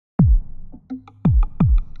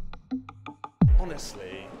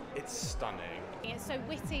honestly, it's stunning. It's so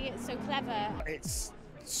witty, it's so clever. It's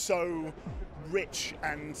so rich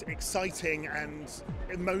and exciting and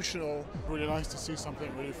emotional. Really nice to see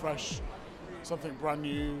something really fresh, something brand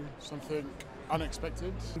new, something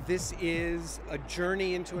unexpected. This is a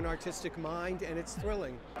journey into an artistic mind, and it's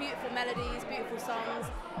thrilling. Beautiful melodies, beautiful songs,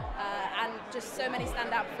 and just so many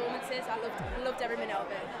standout performances. I loved every minute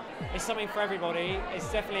of it. It's something for everybody.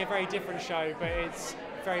 It's definitely a very different show, but it's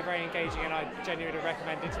very, very engaging, and I genuinely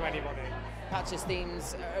recommend it to anybody. Catches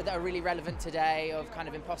themes that are really relevant today, of kind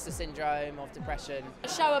of imposter syndrome, of depression. A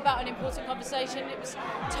show about an important conversation. It was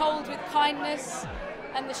told with kindness,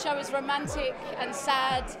 and the show is romantic and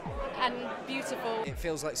sad and beautiful. It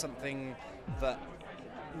feels like something that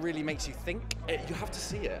really makes you think. You have to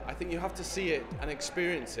see it. I think you have to see it and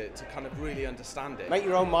experience it to kind of really understand it. Make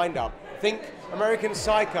your own mind up. Think American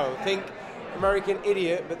Psycho, think American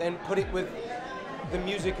Idiot, but then put it with the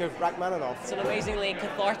music of Rachmaninoff. It's an amazingly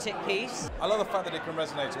cathartic piece. I love the fact that it can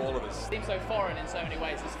resonate to all of us. It seems so foreign in so many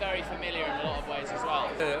ways. It's very familiar in a lot of ways as well.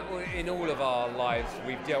 In all of our lives,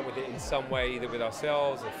 we've dealt with it in some way, either with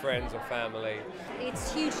ourselves or friends or family.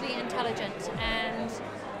 It's hugely intelligent, and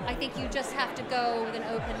I think you just have to go with an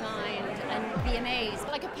open mind and be amazed.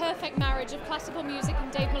 Like a perfect marriage of classical music and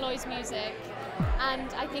Dave Malloy's music.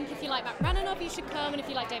 And I think if you like Rachmaninoff, you should come, and if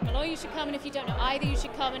you like Dave Malloy, you should come, and if you don't know either, you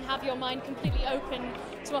should come and have your mind completely open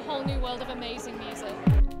to a whole new world of amazing music.